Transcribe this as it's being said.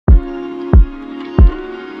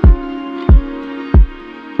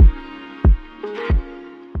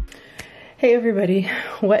Hey everybody,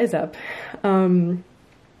 what is up?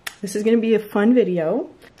 This is gonna be a fun video.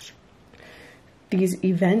 These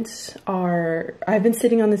events are, I've been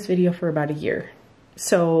sitting on this video for about a year.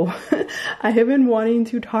 So I have been wanting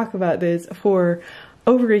to talk about this for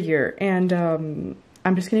over a year, and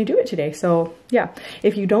I'm just gonna do it today. So yeah,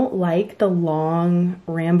 if you don't like the long,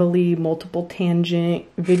 rambly, multiple tangent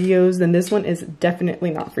videos, then this one is definitely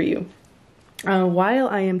not for you. While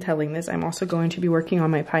I am telling this, I'm also going to be working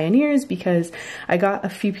on my pioneers because I got a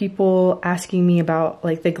few people asking me about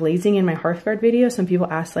like the glazing in my Hearthguard video. Some people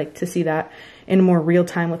asked like to see that in a more real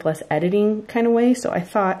time with less editing kind of way. So I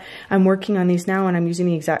thought I'm working on these now and I'm using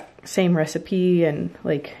the exact same recipe and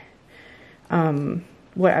like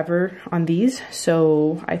whatever on these.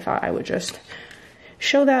 So I thought I would just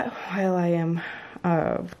show that while I am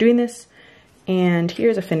doing this. And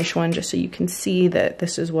here's a finished one just so you can see that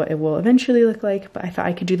this is what it will eventually look like. But I thought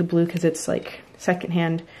I could do the blue because it's like second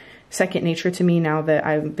nature to me now that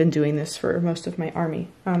I've been doing this for most of my army.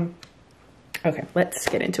 Okay, let's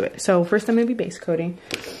get into it. So first I'm going to be base coating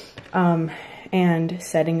and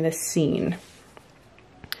setting the scene.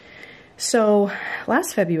 So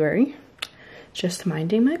last February, just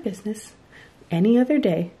minding my business any other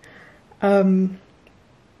day,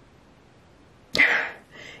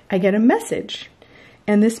 I get a message,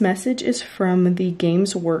 and this message is from the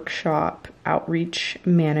Games Workshop outreach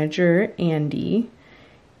manager, Andy,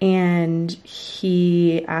 and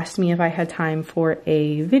he asked me if I had time for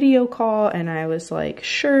a video call, and I was like,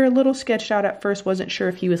 sure, a little sketched out at first, wasn't sure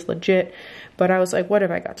if he was legit, but I was like, what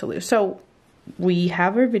have I got to lose? So we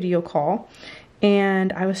have our video call,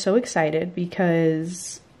 and I was so excited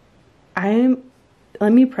because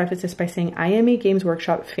let me preface this by saying I am a Games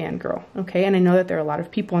Workshop fangirl, okay? And I know that there are a lot of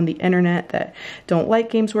people on the internet that don't like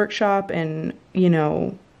Games Workshop and, you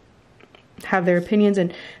know, have their opinions,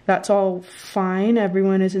 and that's all fine.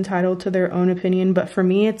 Everyone is entitled to their own opinion, but for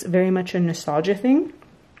me, it's very much a nostalgia thing.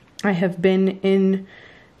 I have been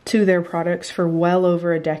into their products for well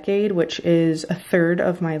over a decade, which is a third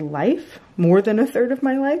of my life, more than a third of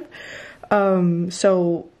my life.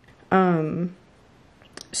 So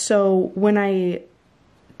when I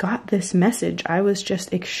got this message, I was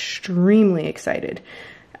just extremely excited.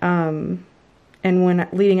 And when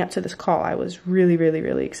leading up to this call, I was really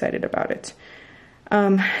excited about it.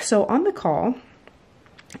 So on the call,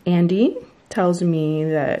 Andy tells me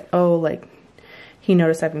that, oh, like he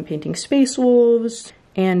noticed I've been painting Space Wolves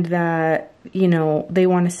and that, you know, they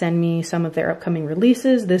want to send me some of their upcoming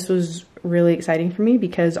releases. This was really exciting for me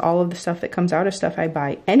because all of the stuff that comes out is stuff I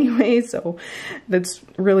buy anyway. So that's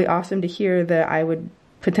really awesome to hear that I would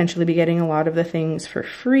potentially be getting a lot of the things for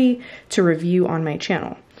free to review on my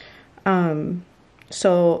channel.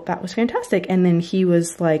 So that was fantastic. And then he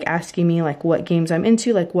was like asking me like what games I'm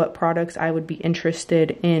into, like what products I would be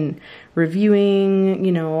interested in reviewing.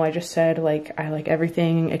 You know, I just said like I like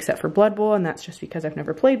everything except for Blood Bowl, and that's just because I've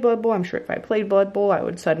never played Blood Bowl. I'm sure if I played Blood Bowl, I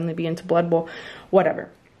would suddenly be into Blood Bowl,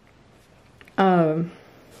 whatever. Okay,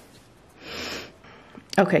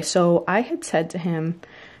 so I had said to him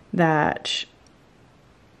that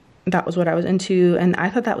that was what I was into, and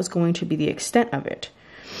I thought that was going to be the extent of it.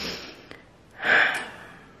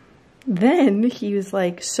 Then he was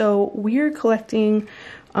like, so we're collecting,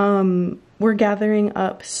 we're gathering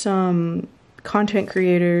up some content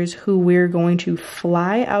creators who we're going to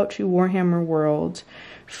fly out to Warhammer World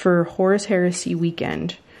for Horus Heresy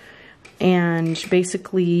weekend and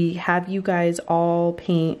basically have you guys all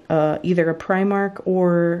paint either a Primarch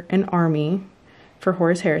or an army for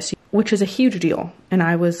Horus Heresy, which is a huge deal. And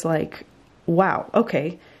I was like, wow,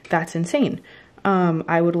 okay, that's insane.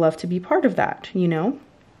 I would love to be part of that, you know?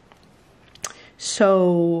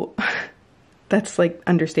 So that's like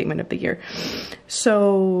understatement of the year.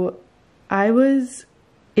 So I was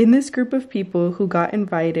in this group of people who got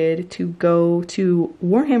invited to go to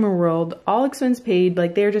Warhammer World, all expense paid,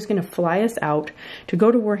 like they're just gonna fly us out to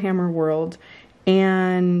go to Warhammer World,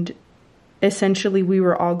 and essentially we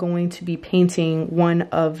were all going to be painting one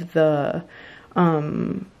of the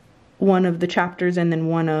chapters and then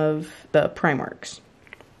one of the Primarchs.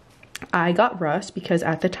 I got Russ because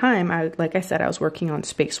at the time, like I said, I was working on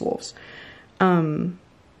Space Wolves. And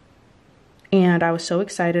I was so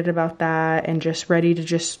excited about that and just ready to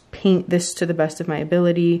just paint this to the best of my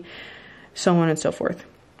ability, so on and so forth.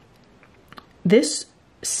 This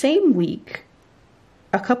same week,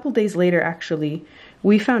 a couple days later actually,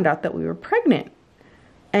 we found out that we were pregnant.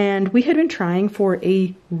 And we had been trying for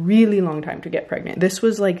a really long time to get pregnant. This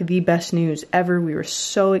was like the best news ever. We were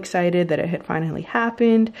so excited that it had finally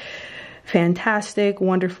happened. Fantastic,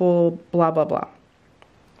 wonderful, blah, blah, blah.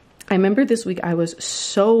 I remember this week I was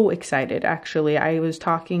so excited, actually. I was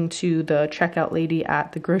talking to the checkout lady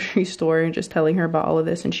at the grocery store and just telling her about all of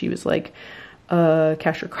this, and she was like,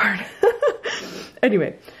 cash your card.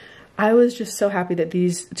 Anyway, I was just so happy that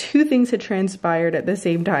these two things had transpired at the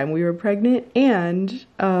same time. We were pregnant, and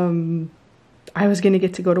I was going to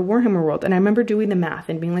get to go to Warhammer World. And I remember doing the math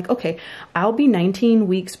and being like, okay, I'll be 19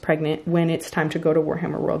 weeks pregnant when it's time to go to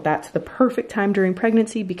Warhammer World. That's the perfect time during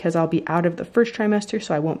pregnancy because I'll be out of the first trimester,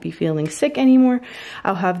 so I won't be feeling sick anymore.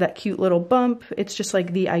 I'll have that cute little bump. It's just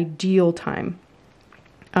like the ideal time.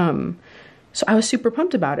 So I was super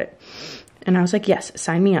pumped about it. And I was like, yes,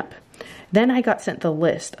 sign me up. Then I got sent the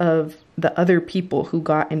list of the other people who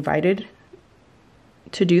got invited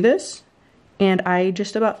to do this. And I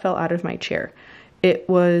just about fell out of my chair. It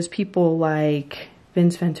was people like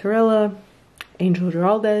Vince Venturella, Angel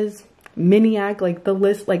Giraldez, Miniac, like the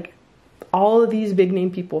list, like all of these big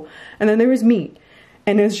name people. And then there was me.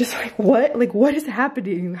 And it was just like, what? Like, what is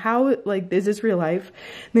happening? How, like, is this real life?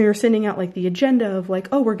 And they were sending out like the agenda of like,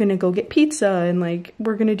 oh, we're going to go get pizza and like,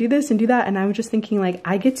 we're going to do this and do that. And I was just thinking like,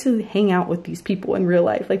 I get to hang out with these people in real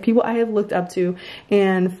life, like people I have looked up to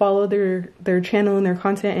and follow their channel and their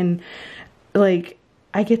content. And like,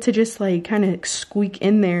 I get to just like kind of squeak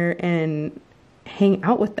in there and hang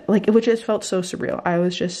out with them. Like, it just felt so surreal. I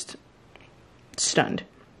was just stunned.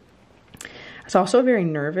 I was also very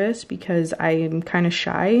nervous because I'm kind of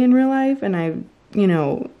shy in real life, and I, you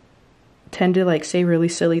know, tend to like say really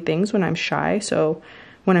silly things when I'm shy. So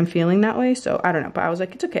when I'm feeling that way, so I don't know, but I was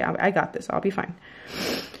like, it's okay. I got this. I'll be fine.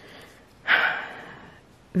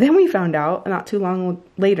 Then we found out not too long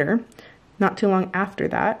after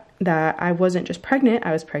that, that I wasn't just pregnant,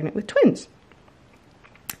 I was pregnant with twins.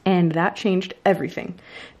 And that changed everything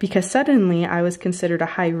because suddenly I was considered a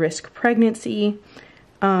high risk pregnancy.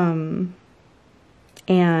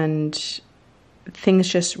 And things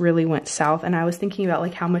just really went south. And I was thinking about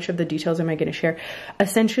like, how much of the details am I going to share?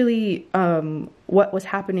 Essentially, what was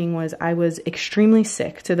happening was I was extremely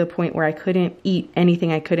sick to the point where I couldn't eat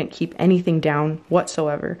anything. I couldn't keep anything down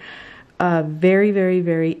whatsoever. Very, very,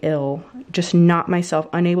 very ill, just not myself,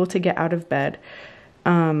 unable to get out of bed,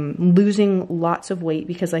 losing lots of weight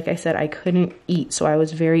because like I said, I couldn't eat. So I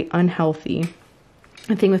was very unhealthy.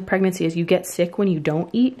 The thing with pregnancy is you get sick when you don't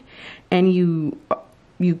eat, and you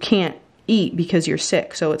can't eat because you're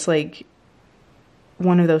sick. So it's like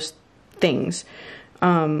one of those things.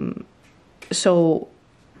 So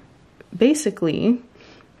basically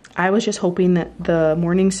I was just hoping that the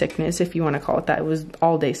morning sickness, if you want to call it that, it was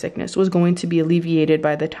all day sickness, was going to be alleviated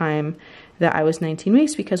by the time that I was 19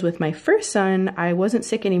 weeks, because with my first son, I wasn't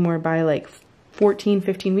sick anymore. By like 14,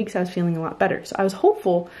 15 weeks, I was feeling a lot better. So I was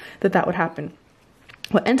hopeful that that would happen.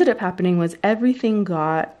 What ended up happening was everything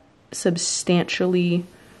got substantially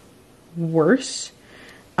worse.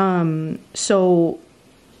 So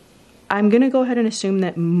I'm going to go ahead and assume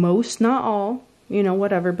that most, not all, you know,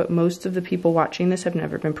 whatever, but most of the people watching this have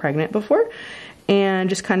never been pregnant before, and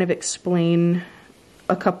just kind of explain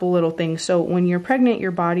a couple little things. So when you're pregnant,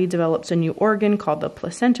 your body develops a new organ called the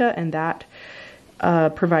placenta, and that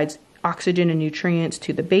provides oxygen and nutrients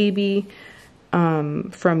to the baby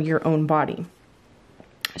from your own body.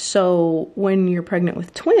 So when you're pregnant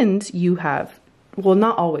with twins, you have, well,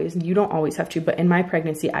 not always, you don't always have to, but in my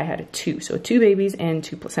pregnancy, I had two. So 2 babies and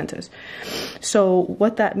 2 placentas. So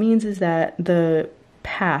what that means is that the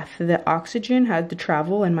path that oxygen had to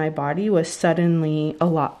travel in my body was suddenly a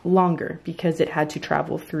lot longer, because it had to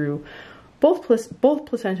travel through both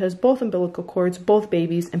placentas, both umbilical cords, both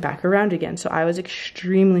babies, and back around again. So I was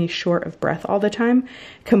extremely short of breath all the time,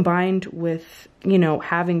 combined with, you know,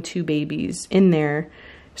 having 2 babies in there.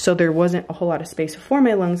 So there wasn't a whole lot of space for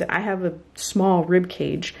my lungs. I have a small rib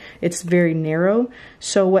cage. It's very narrow.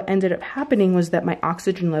 So what ended up happening was that my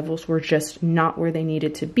oxygen levels were just not where they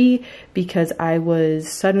needed to be, because I was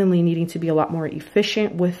suddenly needing to be a lot more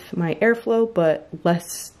efficient with my airflow, but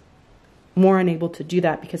more unable to do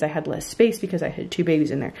that because I had less space, because I had 2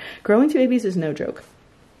 babies in there. Growing 2 babies is no joke.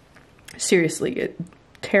 Seriously,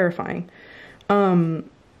 terrifying.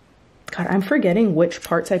 God, I'm forgetting which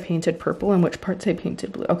parts I painted purple and which parts I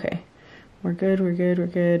painted blue. Okay, we're good, we're good, we're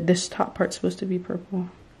good. This top part's supposed to be purple.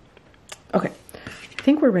 Okay, I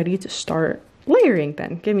think we're ready to start layering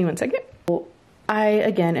then. Give me 1 second. I,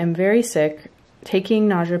 again, am very sick, taking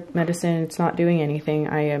nausea medicine. It's not doing anything.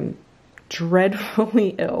 I am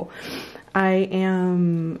dreadfully ill. I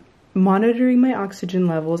am monitoring my oxygen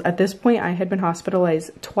levels. At this point, I had been hospitalized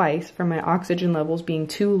twice for my oxygen levels being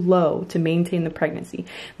too low to maintain the pregnancy.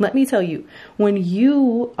 Let me tell you, when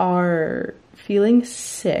you are feeling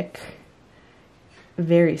sick,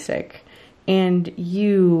 very sick, and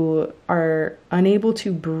you are unable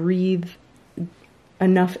to breathe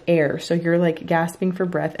enough air. So you're like gasping for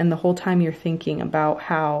breath, and the whole time you're thinking about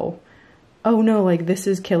how, oh no, like this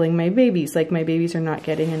is killing my babies. Like my babies are not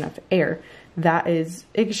getting enough air. That is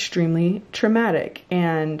extremely traumatic.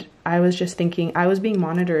 And I was just thinking, I was being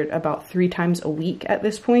monitored about 3 times a week at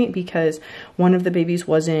this point because one of the babies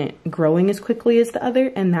wasn't growing as quickly as the other.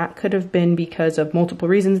 And that could have been because of multiple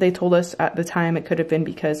reasons. They told us at the time it could have been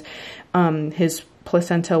because his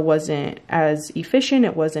placenta wasn't as efficient.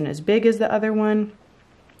 It wasn't as big as the other one.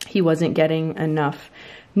 He wasn't getting enough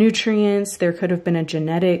nutrients. There could have been a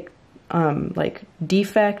genetic like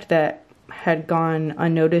defect that had gone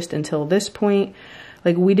unnoticed until this point.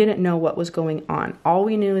 Like we didn't know what was going on. All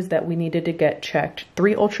we knew is that we needed to get checked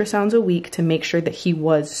 3 ultrasounds a week to make sure that he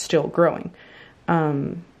was still growing.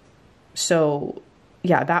 So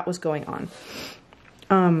yeah, that was going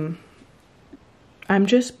on. I'm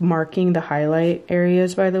just marking the highlight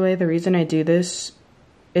areas, by the way. The reason I do this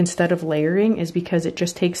instead of layering is because it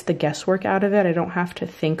just takes the guesswork out of it. I don't have to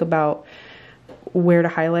think about where to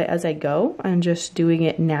highlight as I go. I'm just doing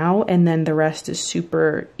it now, and then the rest is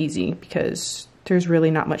super easy because there's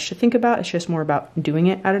really not much to think about. It's just more about doing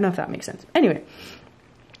it. I don't know if that makes sense. Anyway,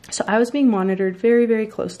 so I was being monitored very, very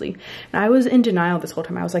closely, and I was in denial this whole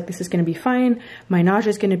time. I was like, this is going to be fine. My nausea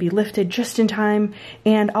is going to be lifted just in time,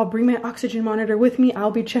 and I'll bring my oxygen monitor with me.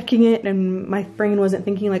 I'll be checking it. And my brain wasn't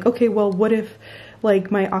thinking like, okay, well, what if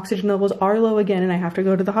like my oxygen levels are low again and I have to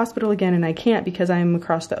go to the hospital again and I can't because I'm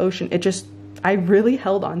across the ocean. I really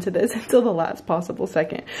held on to this until the last possible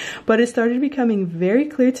second, but it started becoming very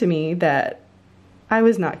clear to me that I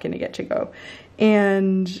was not going to get to go.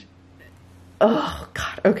 And oh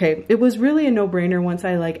God, okay. It was really a no-brainer once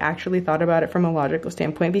I like actually thought about it from a logical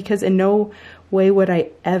standpoint, because in no way would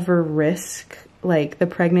I ever risk like the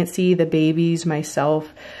pregnancy, the babies,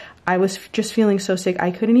 myself. I was just feeling so sick.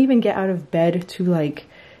 I couldn't even get out of bed to like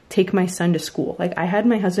take my son to school. Like I had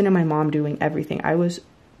my husband and my mom doing everything. I was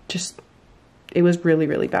just, it was really,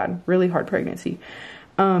 really bad, really hard pregnancy.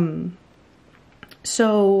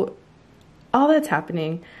 So all that's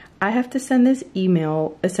happening, I have to send this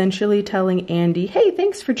email essentially telling Andy, hey,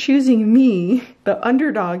 thanks for choosing me, the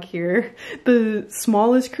underdog here, the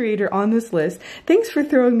smallest creator on this list. Thanks for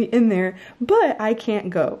throwing me in there, but I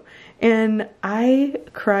can't go. And I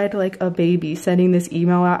cried like a baby sending this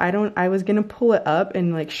email out. I was gonna pull it up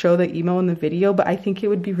and like show the email in the video, but I think it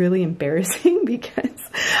would be really embarrassing because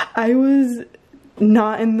I was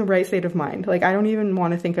not in the right state of mind. Like I don't even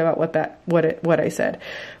want to think about what I said.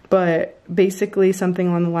 But basically something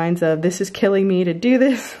along the lines of, this is killing me to do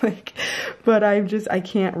this, like, but I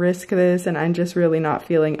can't risk this, and I'm just really not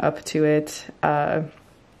feeling up to it.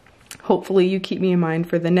 Hopefully you keep me in mind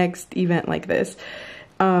for the next event like this.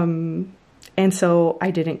 And so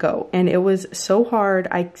I didn't go, and it was so hard.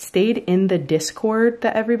 I stayed in the Discord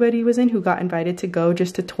that everybody was in who got invited to go,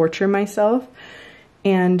 just to torture myself.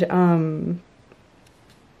 And,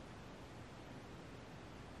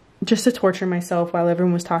 just to torture myself while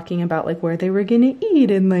everyone was talking about like where they were gonna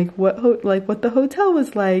eat and like what the hotel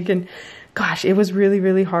was like. And gosh, it was really,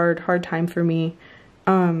 really hard time for me.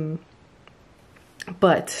 But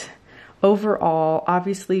overall,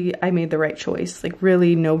 obviously I made the right choice, like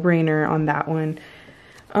really no brainer on that one.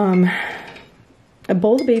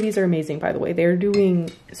 Both babies are amazing, by the way. They're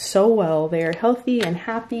doing so well. They're healthy and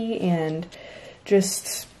happy and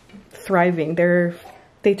just thriving.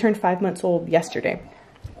 They turned 5 months old yesterday,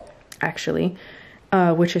 actually,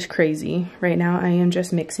 which is crazy. Right now I am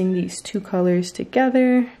just mixing these 2 colors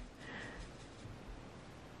together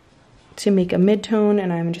to make a mid-tone,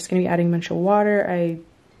 and I'm just going to be adding a bunch of water. I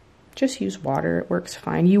just use water. It works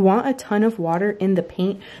fine. You want a ton of water in the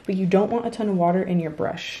paint, but you don't want a ton of water in your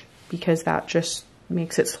brush because that just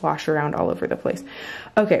makes it slosh around all over the place.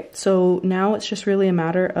 Okay, so now it's just really a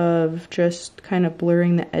matter of just kind of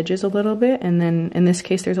blurring the edges a little bit, and then in this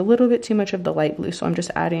case there's a little bit too much of the light blue, so I'm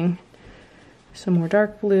just adding some more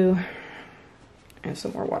dark blue and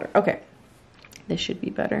some more water. Okay, this should be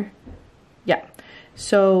better. Yeah,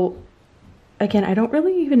 so again, I don't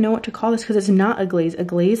really even know what to call this because it's not a glaze. A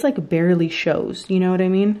glaze like barely shows, you know what I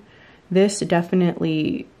mean? This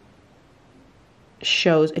definitely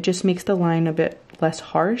shows. It just makes the line a bit less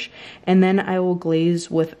harsh, and then I will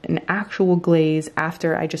glaze with an actual glaze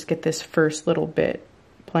after I just get this first little bit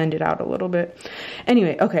blended out a little bit.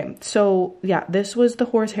 Anyway, okay, so yeah, this was the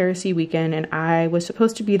Horus Heresy weekend, and I was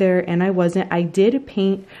supposed to be there, and I wasn't. I did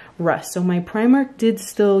paint Rust, so my Primarch did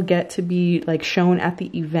still get to be like shown at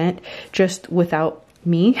the event, just without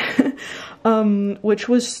me. which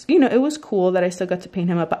was, you know, it was cool that I still got to paint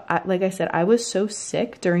him up. But like I said, I was so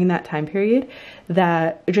sick during that time period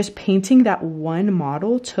that just painting that one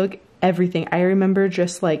model took everything. I remember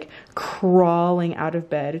just like crawling out of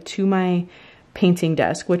bed to my painting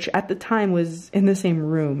desk, which at the time was in the same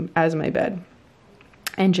room as my bed,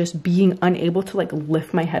 and just being unable to like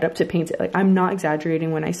lift my head up to paint it. Like, I'm not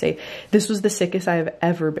exaggerating when I say this was the sickest I have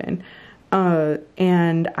ever been.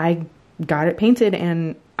 And I got it painted,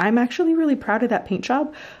 and I'm actually really proud of that paint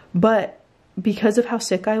job. But because of how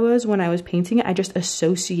sick I was when I was painting it, I just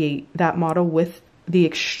associate that model with the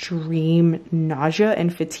extreme nausea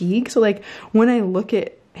and fatigue. So like when I look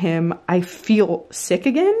at him, I feel sick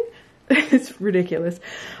again. It's ridiculous.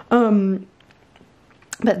 But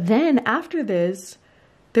then after this,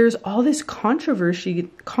 there's all this controversy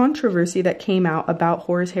that came out about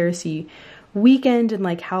Horus Heresy weekend, and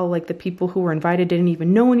like how like the people who were invited didn't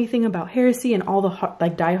even know anything about Heresy, and all the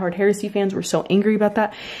like diehard Heresy fans were so angry about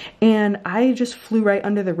that. And I just flew right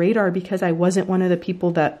under the radar because I wasn't one of the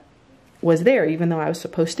people that was there, even though I was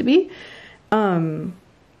supposed to be. I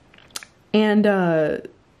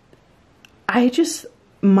just,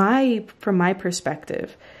 from my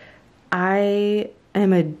perspective, I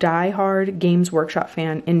am a diehard Games Workshop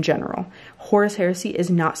fan in general. Horus Heresy is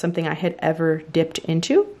not something I had ever dipped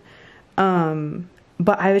into.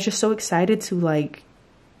 But I was just so excited to like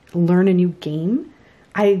learn a new game.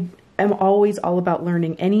 I am always all about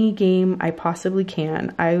learning any game I possibly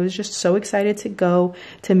can. I was just so excited to go,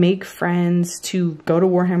 to make friends, to go to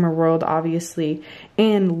Warhammer World, obviously,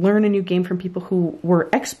 and learn a new game from people who were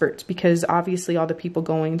experts, because obviously all the people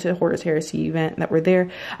going to Horus Heresy event that were there,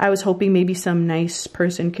 I was hoping maybe some nice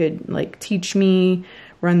person could like teach me,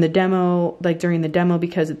 run the demo, like during the demo,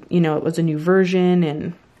 because, you know, it was a new version,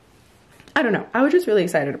 and I don't know. I was just really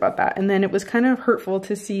excited about that. And then it was kind of hurtful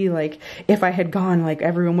to see, like, if I had gone, like,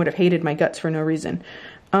 everyone would have hated my guts for no reason.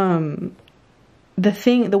 The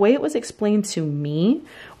way it was explained to me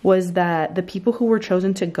was that the people who were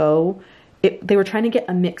chosen to go, they were trying to get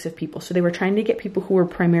a mix of people. So they were trying to get people who were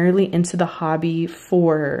primarily into the hobby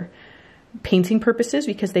for painting purposes,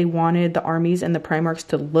 because they wanted the armies and the Primarchs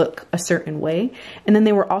to look a certain way. And then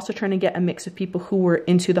they were also trying to get a mix of people who were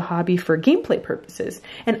into the hobby for gameplay purposes.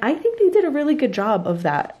 And I think they did a really good job of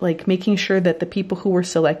that, like making sure that the people who were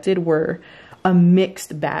selected were a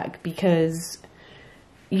mixed bag, because,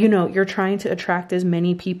 you know, you're trying to attract as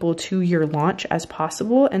many people to your launch as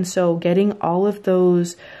possible. And so getting all of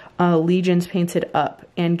those legions painted up,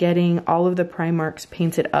 and getting all of the Primarchs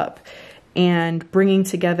painted up, and bringing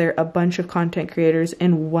together a bunch of content creators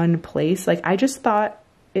in one place, like, I just thought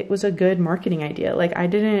it was a good marketing idea. Like, I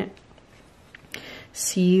didn't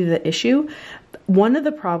see the issue. One of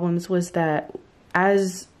the problems was that,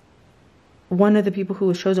 as one of the people who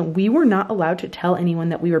was chosen, we were not allowed to tell anyone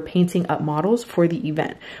that we were painting up models for the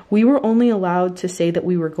event. We were only allowed to say that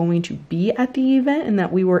we were going to be at the event and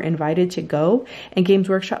that we were invited to go. And Games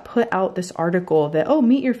Workshop put out this article that, oh,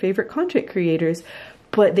 meet your favorite content creators.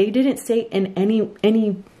 But they didn't say in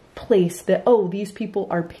any place that, oh, these people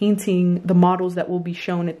are painting the models that will be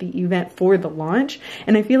shown at the event for the launch.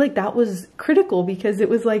 And I feel like that was critical, because it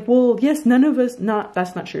was like, well, yes, none of us,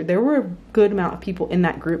 that's not true. There were a good amount of people in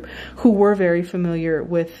that group who were very familiar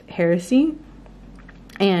with Heresy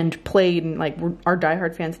and played, and like are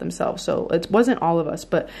diehard fans themselves. So it wasn't all of us,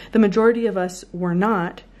 but the majority of us were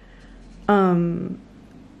not. So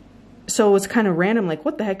it was kind of random, like,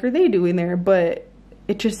 what the heck are they doing there? But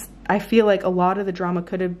it just, I feel like a lot of the drama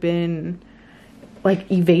could have been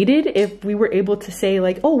like evaded if we were able to say,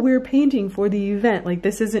 like, oh, we're painting for the event. Like,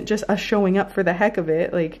 this isn't just us showing up for the heck of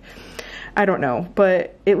it. Like, I don't know,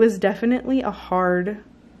 but it was definitely a hard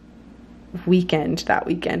weekend that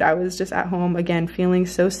weekend. I was just at home again, feeling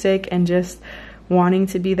so sick and just wanting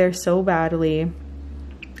to be there so badly.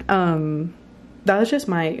 That was just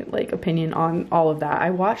my like opinion on all of that. I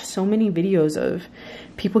watched so many videos of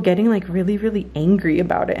people getting like really, really angry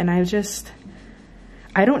about it. And I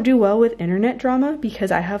don't do well with internet drama, because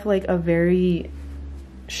I have like a very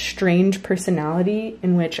strange personality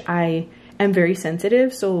in which I am very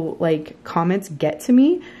sensitive. So like comments get to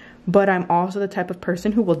me, but I'm also the type of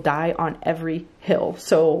person who will die on every hill.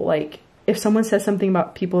 So like if someone says something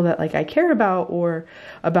about people that like I care about or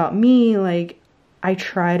about me, like I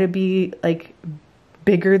try to be like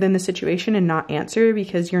bigger than the situation and not answer,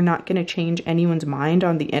 because you're not going to change anyone's mind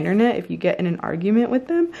on the internet if you get in an argument with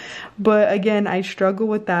them. But again, I struggle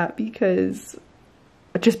with that because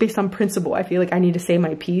just based on principle, I feel like I need to say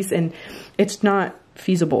my piece, and it's not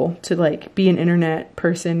feasible to like be an internet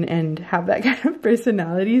person and have that kind of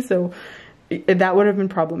personality. So that would have been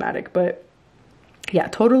problematic. But yeah,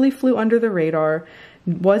 totally flew under the radar.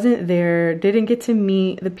 wasn't there, didn't get to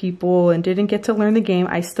meet the people, and didn't get to learn the game.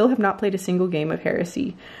 I still have not played a single game of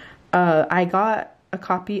Heresy. I got a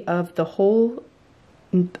copy of the whole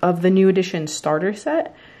of the new edition starter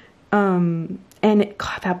set, and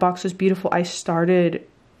God, that box was beautiful. I started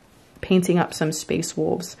painting up some Space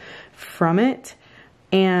Wolves from it,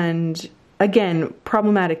 and again,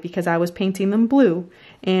 problematic because I was painting them blue,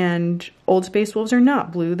 and old Space Wolves are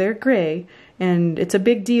not blue, they're gray, and it's a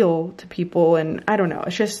big deal to people, and I don't know,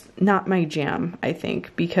 it's just not my jam, I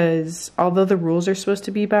think, because although the rules are supposed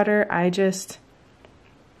to be better, I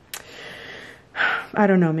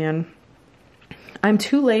don't know, man. I'm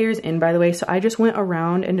 2 layers in, by the way, so I just went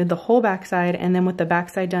around and did the whole backside, and then with the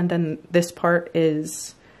backside done, then this part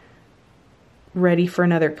is ready for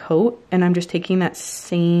another coat, and I'm just taking that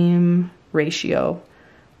same ratio,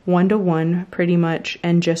 1:1 pretty much,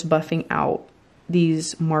 and just buffing out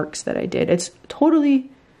these marks that I did. It's totally,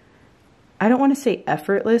 I don't want to say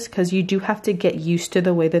effortless, because you do have to get used to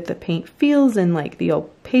the way that the paint feels and like the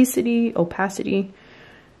opacity.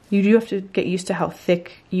 You do have to get used to how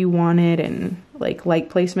thick you want it and like light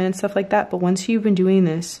placement and stuff like that. But once you've been doing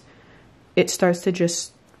this, it starts to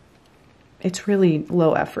just, it's really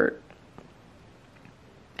low effort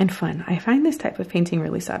and fun. I find this type of painting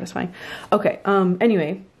really satisfying. Okay,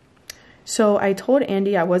 anyway, so I told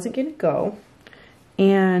Andy I wasn't gonna go,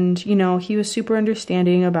 and you know, he was super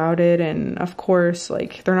understanding about it, and of course,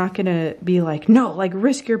 like, they're not gonna be like, no, like,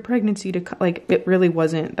 risk your pregnancy to, like, it really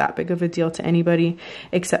wasn't that big of a deal to anybody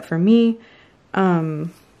except for me.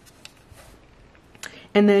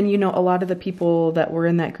 And then, you know, a lot of the people that were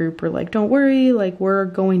in that group were like, don't worry, like, we're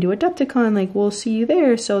going to Adepticon, like, we'll see you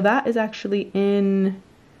there. So that is actually in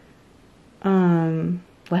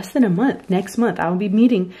less than a month. Next month, I'll be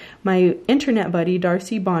meeting my internet buddy,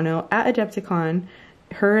 Darcy Bono, at Adepticon.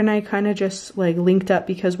 Her and I kind of just, like, linked up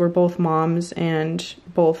because we're both moms and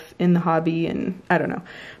both in the hobby, and I don't know.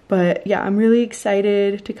 But yeah, I'm really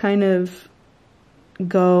excited to kind of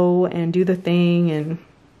go and do the thing, and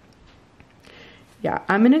yeah,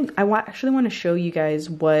 I actually want to show you guys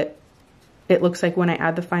what it looks like when I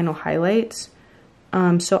add the final highlights.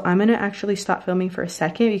 So I'm going to actually stop filming for a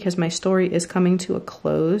second because my story is coming to a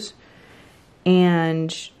close,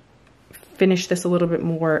 and finish this a little bit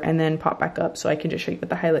more and then pop back up so I can just show you what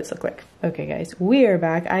the highlights look like. Okay guys, we are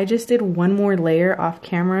back. I just did one more layer off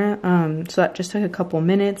camera, so that just took a couple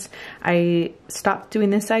minutes. I stopped doing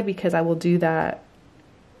this side because I will do that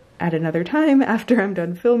at another time after I'm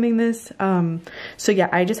done filming this. So yeah,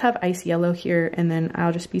 I just have ice yellow here, and then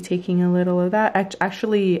I'll just be taking a little of that.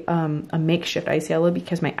 Actually, a makeshift ice yellow,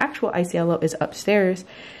 because my actual ice yellow is upstairs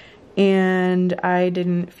and I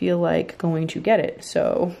didn't feel like going to get it.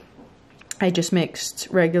 So I just mixed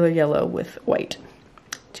regular yellow with white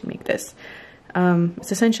to make this.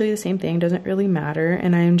 It's essentially the same thing, doesn't really matter.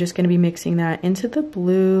 And I'm just gonna be mixing that into the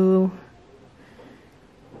blue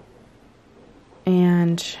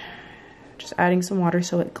and just adding some water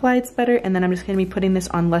so it glides better, and then I'm just going to be putting this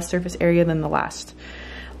on less surface area than the last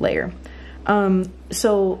layer.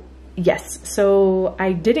 So yes, so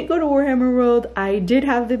I didn't go to Warhammer World. I did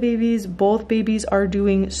have the babies. Both babies are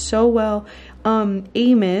doing so well.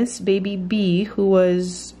 Amos, baby B, who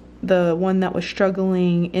was the one that was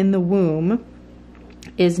struggling in the womb,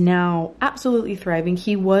 is now absolutely thriving.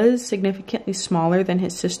 He was significantly smaller than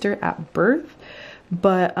his sister at birth,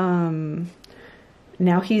 but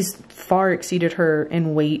now he's far exceeded her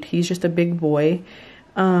in weight. He's just a big boy.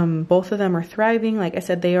 Both of them are thriving. Like I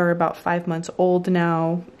said, they are about 5 months old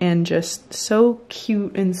now, and just so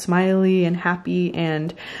cute and smiley and happy.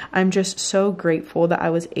 And I'm just so grateful that I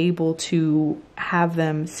was able to have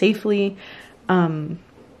them safely.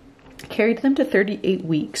 Carried them to 38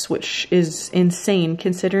 weeks, which is insane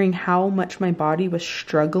considering how much my body was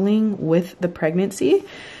struggling with the pregnancy.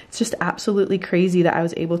 It's just absolutely crazy that I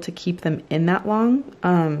was able to keep them in that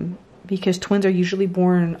long, because twins are usually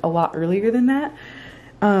born a lot earlier than that.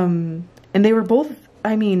 And they were both,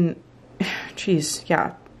 I mean, geez,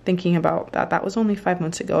 yeah, thinking about that, that was only 5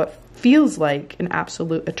 months ago. It feels like an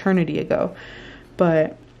absolute eternity ago.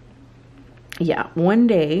 But yeah, one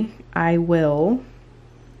day I will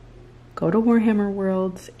go to Warhammer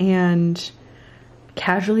Worlds and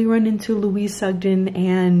casually run into Louise Sugden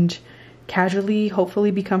and casually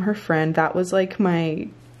hopefully become her friend. That was like my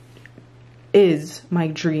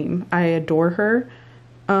dream. I adore her.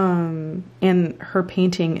 And her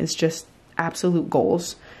painting is just absolute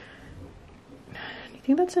goals. I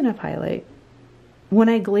think that's enough highlight. When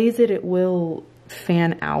I glaze it, it will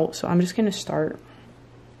fan out. So I'm just going to start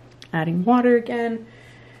adding water again,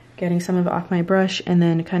 getting some of it off my brush, and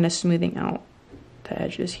then kind of smoothing out the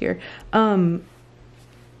edges here.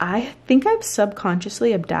 I think I've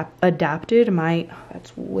subconsciously adapted my, oh,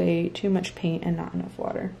 that's way too much paint and not enough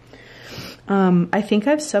water. I think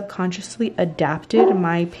I've subconsciously adapted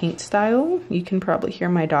my paint style. You can probably hear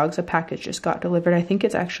my dogs. A package just got delivered. I think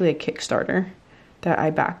it's actually a Kickstarter that I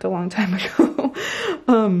backed a long time ago.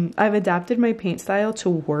 I've adapted my paint style to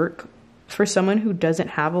work for someone who doesn't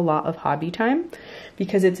have a lot of hobby time,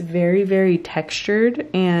 because it's very, very textured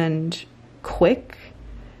and quick.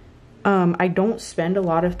 I don't spend a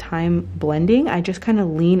lot of time blending. I just kind of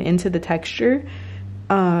lean into the texture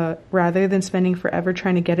rather than spending forever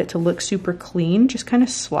trying to get it to look super clean. Just kind of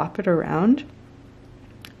slop it around.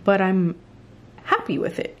 But I'm happy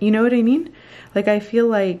with it. You know what I mean? Like, I feel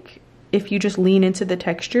like if you just lean into the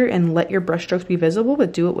texture and let your brushstrokes be visible,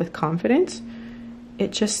 but do it with confidence,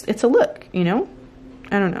 it's a look, you know?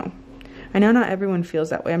 I don't know. I know not everyone feels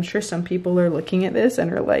that way. I'm sure some people are looking at this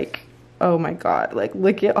and are like, oh my God, like,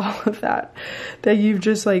 look at all of that you've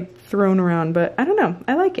just like thrown around. But I don't know.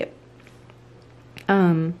 I like it.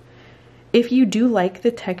 If you do like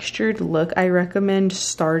the textured look, I recommend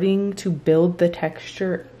starting to build the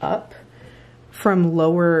texture up from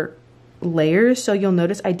lower layers. So you'll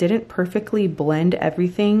notice I didn't perfectly blend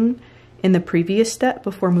everything in the previous step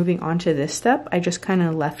before moving on to this step. I just kind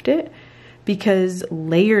of left it because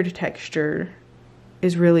layered texture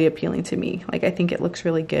is really appealing to me. Like, I think it looks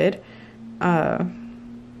really good. Yeah,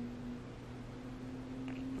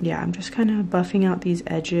 I'm just kind of buffing out these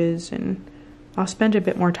edges, and I'll spend a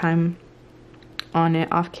bit more time on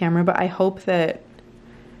it off camera, but I hope that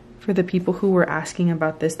for the people who were asking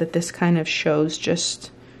about this, that this kind of shows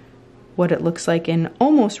just what it looks like in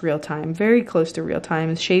almost real time, very close to real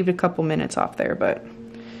time. Shaved a couple minutes off there, but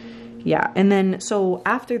yeah. And then, so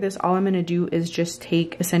after this, all I'm gonna do is just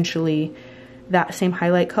take essentially that same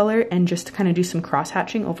highlight color and just kind of do some cross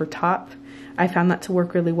hatching over top. I found that to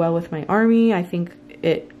work really well with my army. I think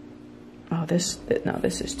it, oh, no,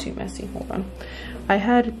 this is too messy. Hold on. I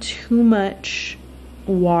had too much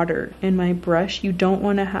water in my brush. You don't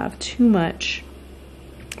want to have too much,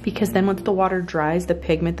 because then once the water dries, the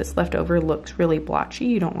pigment that's left over looks really blotchy.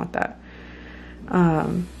 You don't want that.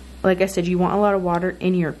 Like I said, you want a lot of water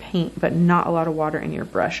in your paint, but not a lot of water in your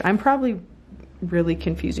brush. I'm probably really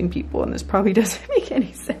confusing people, and this probably doesn't make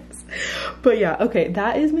any sense. But yeah, okay,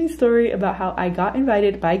 that is my story about how I got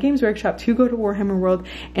invited by Games Workshop to go to Warhammer World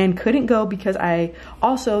and couldn't go because I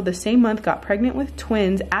also the same month got pregnant with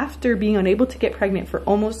twins after being unable to get pregnant for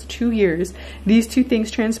almost 2 years. These two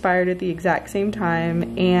things transpired at the exact same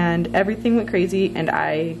time and everything went crazy and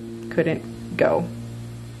I couldn't go.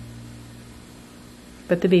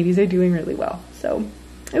 But the babies are doing really well, so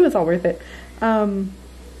it was all worth it.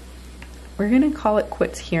 We're gonna call it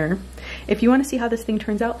quits here. If you want to see how this thing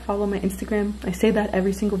turns out, follow my Instagram. I say that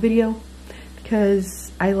every single video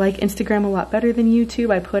because I like Instagram a lot better than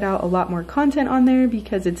YouTube. I put out a lot more content on there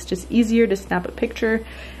because it's just easier to snap a picture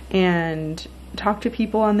and talk to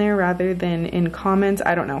people on there rather than in comments.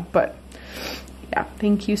 I don't know, but yeah,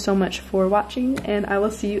 thank you so much for watching and I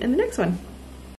will see you in the next one.